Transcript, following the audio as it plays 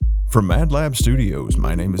From Mad Lab Studios,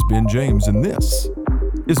 my name is Ben James, and this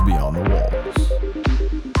is Beyond the Walls.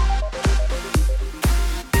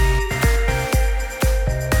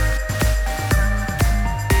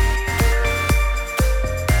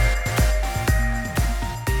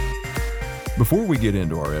 Before we get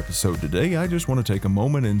into our episode today, I just want to take a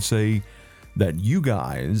moment and say that you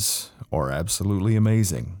guys are absolutely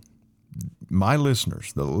amazing. My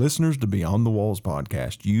listeners, the listeners to Beyond the Walls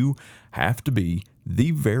podcast, you have to be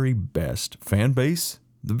the very best fan base,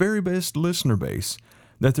 the very best listener base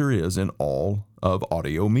that there is in all of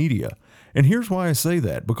audio media. And here's why I say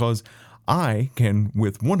that, because I can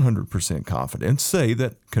with 100% confidence say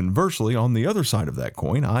that conversely, on the other side of that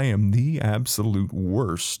coin, I am the absolute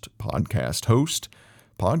worst podcast host,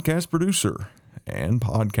 podcast producer, and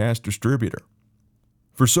podcast distributor.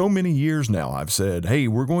 For so many years now, I've said, hey,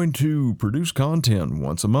 we're going to produce content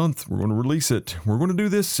once a month. We're going to release it. We're going to do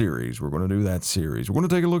this series. We're going to do that series. We're going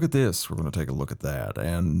to take a look at this. We're going to take a look at that.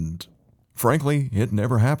 And frankly, it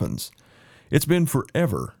never happens. It's been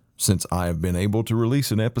forever since I have been able to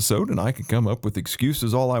release an episode, and I can come up with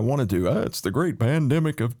excuses all I want to. It's the great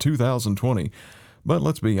pandemic of 2020. But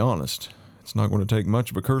let's be honest, it's not going to take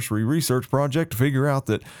much of a cursory research project to figure out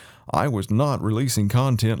that I was not releasing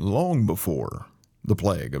content long before the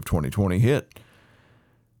plague of 2020 hit.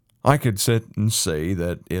 I could sit and say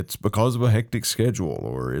that it's because of a hectic schedule,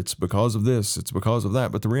 or it's because of this, it's because of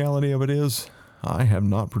that, but the reality of it is, I have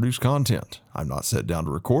not produced content. I've not sat down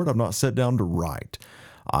to record, I've not sat down to write.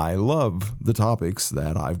 I love the topics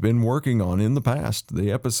that I've been working on in the past,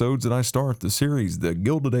 the episodes that I start, the series, the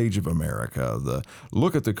Gilded Age of America, the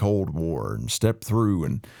look at the Cold War and step through,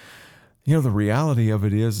 and the reality of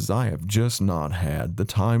it is I have just not had the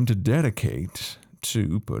time to dedicate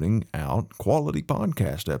to putting out quality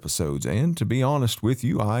podcast episodes. And to be honest with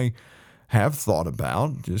you, I have thought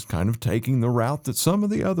about just kind of taking the route that some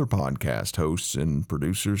of the other podcast hosts and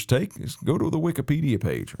producers take, is go to the Wikipedia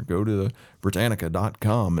page or go to the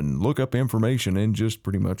Britannica.com and look up information and just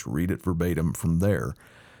pretty much read it verbatim from there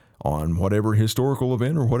on whatever historical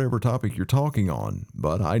event or whatever topic you're talking on.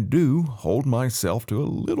 But I do hold myself to a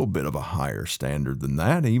little bit of a higher standard than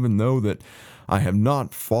that, even though that I have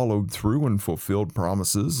not followed through and fulfilled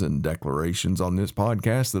promises and declarations on this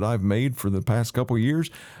podcast that I've made for the past couple years.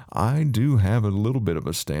 I do have a little bit of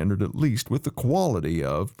a standard, at least with the quality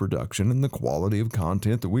of production and the quality of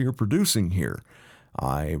content that we are producing here.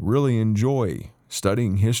 I really enjoy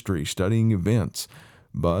studying history, studying events,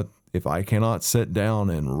 but if I cannot sit down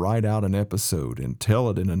and write out an episode and tell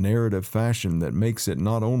it in a narrative fashion that makes it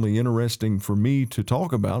not only interesting for me to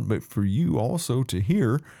talk about, but for you also to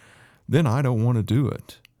hear, then I don't want to do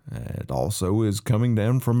it. It also is coming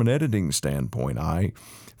down from an editing standpoint. I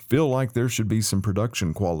feel like there should be some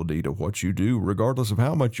production quality to what you do, regardless of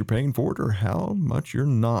how much you're paying for it or how much you're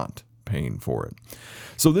not paying for it.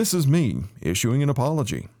 So this is me issuing an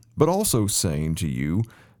apology, but also saying to you,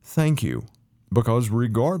 thank you. Because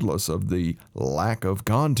regardless of the lack of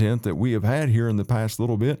content that we have had here in the past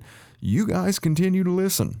little bit, you guys continue to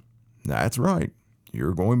listen. That's right.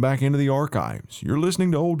 You're going back into the archives. You're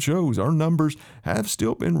listening to old shows. Our numbers have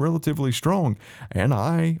still been relatively strong, and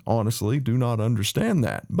I honestly do not understand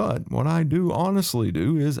that. But what I do honestly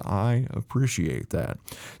do is I appreciate that.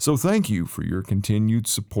 So thank you for your continued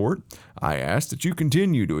support. I ask that you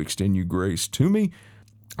continue to extend your grace to me.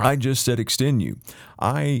 I just said extend you.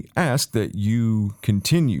 I ask that you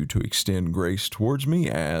continue to extend grace towards me,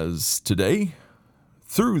 as today,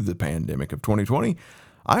 through the pandemic of 2020,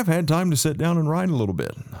 I've had time to sit down and write a little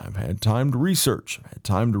bit. I've had time to research. I've had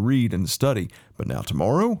time to read and study. But now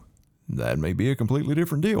tomorrow, that may be a completely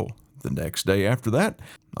different deal. The next day after that,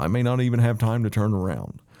 I may not even have time to turn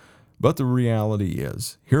around. But the reality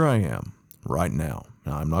is, here I am, right now.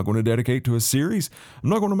 Now, I'm not going to dedicate to a series. I'm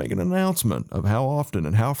not going to make an announcement of how often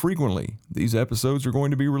and how frequently these episodes are going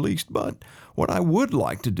to be released. But what I would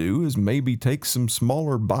like to do is maybe take some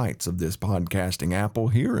smaller bites of this podcasting apple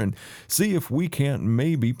here and see if we can't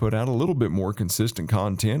maybe put out a little bit more consistent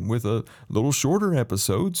content with a little shorter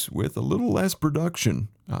episodes with a little less production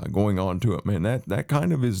going on to it. Man, that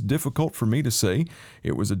kind of is difficult for me to say.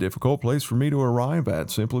 It was a difficult place for me to arrive at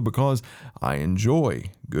simply because I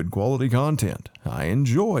enjoy good quality content. I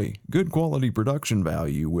enjoy good quality production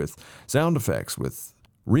value with sound effects, with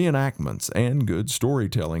reenactments, and good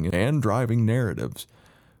storytelling and driving narratives.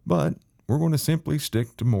 But we're going to simply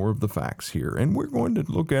stick to more of the facts here, and we're going to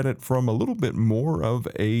look at it from a little bit more of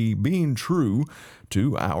a being true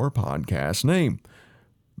to our podcast name,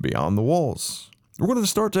 Beyond the Walls. We're going to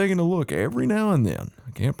start taking a look every now and then.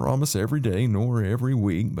 I can't promise every day nor every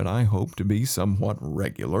week, but I hope to be somewhat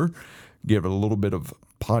regular. Give it a little bit of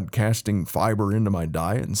podcasting fiber into my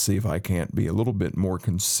diet and see if I can't be a little bit more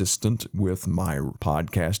consistent with my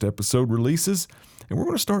podcast episode releases. And we're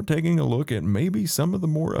going to start taking a look at maybe some of the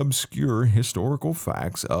more obscure historical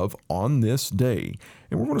facts of On This Day.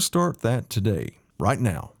 And we're going to start that today, right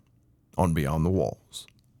now, on Beyond the Walls.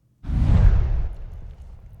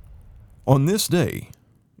 On this day,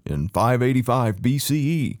 in 585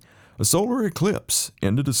 BCE, a solar eclipse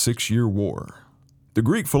ended a 6-year war. The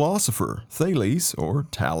Greek philosopher Thales, or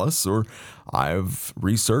Talus, or I've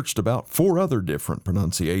researched about 4 other different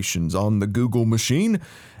pronunciations on the Google machine,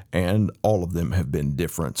 and all of them have been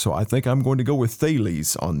different. So I think I'm going to go with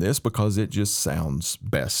Thales on this because it just sounds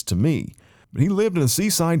best to me. But he lived in a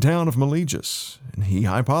seaside town of Miletus, and he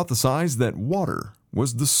hypothesized that water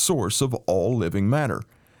was the source of all living matter.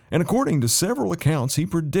 And according to several accounts, he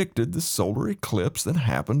predicted the solar eclipse that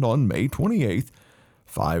happened on May 28th,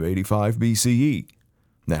 585 BCE.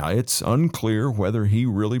 Now, it's unclear whether he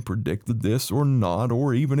really predicted this or not,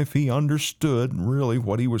 or even if he understood really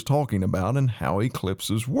what he was talking about and how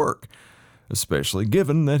eclipses work, especially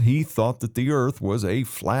given that he thought that the Earth was a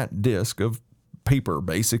flat disk of paper,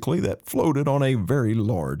 basically, that floated on a very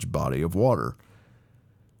large body of water.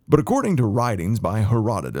 But according to writings by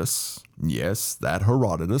Herodotus, yes, that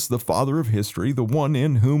Herodotus, the father of history, the one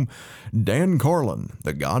in whom Dan Carlin,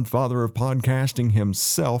 the godfather of podcasting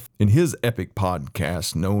himself, in his epic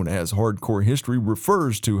podcast known as Hardcore History,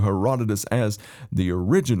 refers to Herodotus as the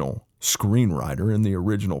original screenwriter and the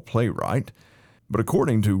original playwright. But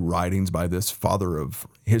according to writings by this father of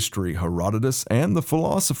history, Herodotus, and the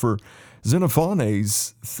philosopher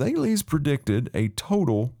Xenophanes, Thales predicted a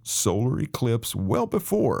total solar eclipse well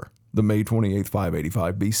before the May 28,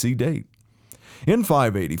 585 BC date. In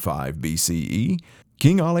 585 BCE,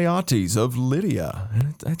 King Alyattes of Lydia,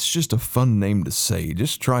 and that's just a fun name to say,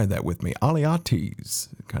 just try that with me,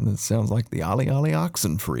 Alyattes. It kind of sounds like the Ali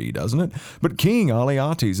Oxenfree, doesn't it? But King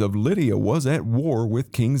Alyattes of Lydia was at war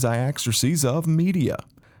with King Cyaxares of Media.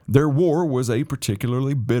 Their war was a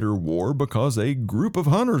particularly bitter war because a group of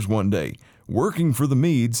hunters one day, working for the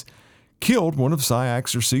Medes, killed one of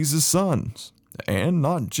Cyaxares' sons. And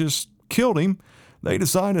not just killed him, they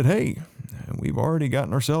decided, hey, we've already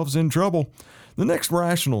gotten ourselves in trouble. The next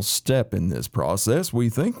rational step in this process, we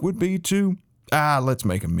think, would be to, let's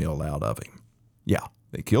make a meal out of him. Yeah,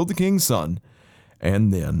 they killed the king's son,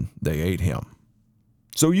 and then they ate him.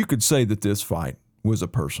 So you could say that this fight was a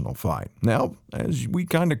personal fight. Now, as we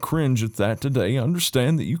kind of cringe at that today,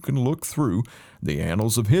 understand that you can look through the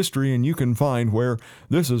annals of history and you can find where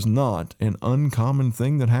this is not an uncommon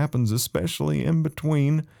thing that happens, especially in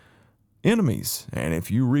between enemies. And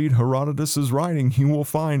if you read Herodotus' writing, you will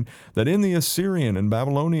find that in the Assyrian and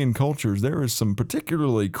Babylonian cultures, there is some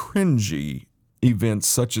particularly cringy events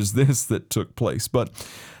such as this that took place. But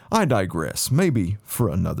I digress, maybe for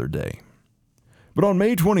another day. But on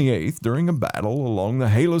May 28th, during a battle along the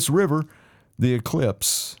Halys River, the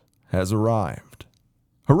eclipse has arrived.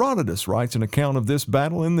 Herodotus writes an account of this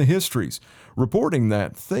battle in the histories, reporting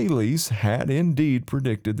that Thales had indeed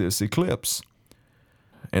predicted this eclipse.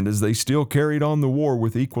 And as they still carried on the war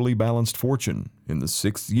with equally balanced fortune, in the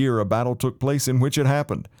 6th year a battle took place in which it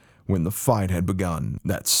happened, when the fight had begun,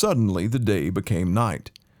 that suddenly the day became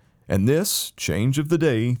night. And this change of the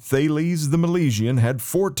day, Thales the Milesian had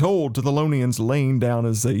foretold to the Lonians, laying down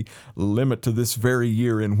as a limit to this very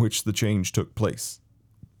year in which the change took place.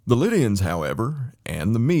 The Lydians, however,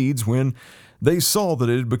 and the Medes, when they saw that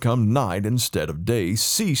it had become night instead of day,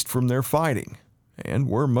 ceased from their fighting, and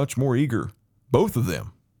were much more eager, both of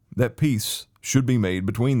them, that peace should be made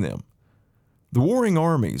between them. The warring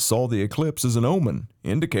armies saw the eclipse as an omen,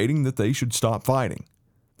 indicating that they should stop fighting.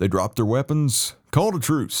 They dropped their weapons, called a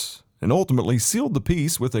truce, and ultimately sealed the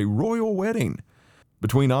peace with a royal wedding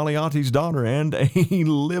between Alyattes' daughter and a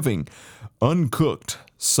living, uncooked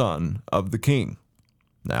son of the king.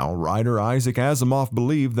 Now, writer Isaac Asimov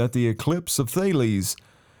believed that the eclipse of Thales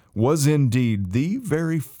was indeed the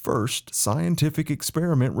very first scientific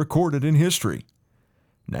experiment recorded in history.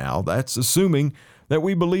 Now, that's assuming that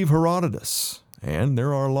we believe Herodotus, and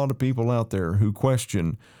there are a lot of people out there who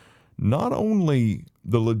question not only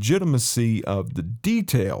the legitimacy of the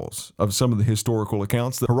details of some of the historical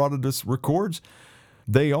accounts that Herodotus records,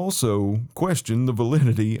 they also question the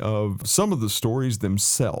validity of some of the stories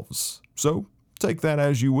themselves. So take that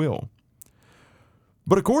as you will.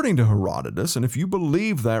 But according to Herodotus, and if you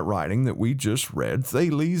believe that writing that we just read,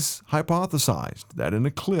 Thales hypothesized that an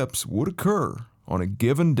eclipse would occur on a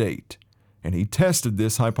given date, and he tested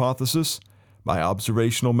this hypothesis by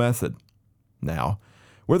observational method. Now,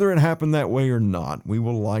 whether it happened that way or not, we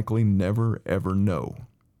will likely never, ever know.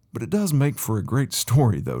 But it does make for a great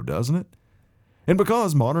story, though, doesn't it? And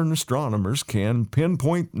because modern astronomers can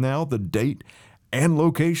pinpoint now the date and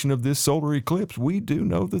location of this solar eclipse, we do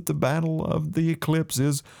know that the Battle of the Eclipse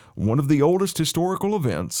is one of the oldest historical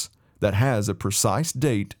events that has a precise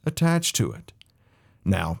date attached to it.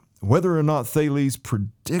 Now, whether or not Thales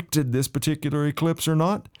predicted this particular eclipse or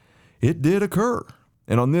not, it did occur.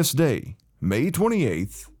 And on this day, May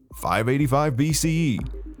 28th, 585 BCE,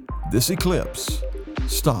 this eclipse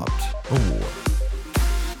stopped a war.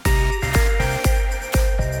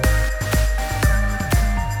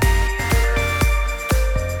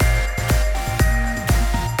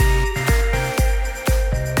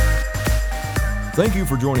 Thank you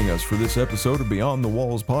for joining us for this episode of Beyond the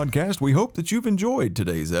Walls podcast. We hope that you've enjoyed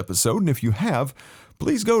today's episode, and if you have,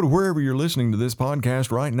 please go to wherever you're listening to this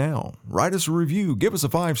podcast right now. Write us a review, give us a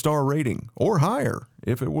 5-star rating, or higher,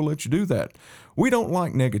 if it will let you do that. We don't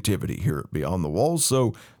like negativity here at Beyond the Walls,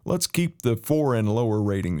 so let's keep the 4 and lower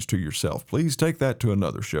ratings to yourself. Please take that to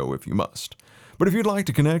another show if you must. But if you'd like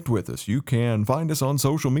to connect with us, you can find us on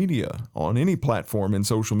social media, on any platform in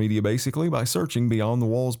social media basically, by searching Beyond the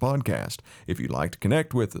Walls podcast. If you'd like to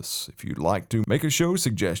connect with us, if you'd like to make a show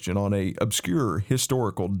suggestion on a obscure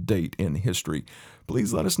historical date in history,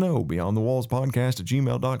 please let us know,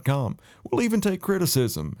 beyondthewallspodcast@gmail.com. We'll even take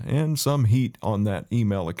criticism and some heat on that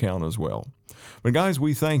email account as well. But guys,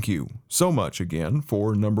 we thank you so much again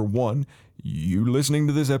for, number one, you listening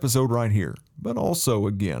to this episode right here, but also,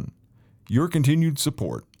 again, your continued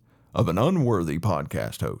support of an unworthy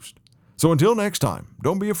podcast host. So until next time,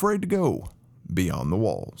 don't be afraid to go beyond the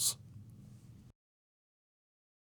walls.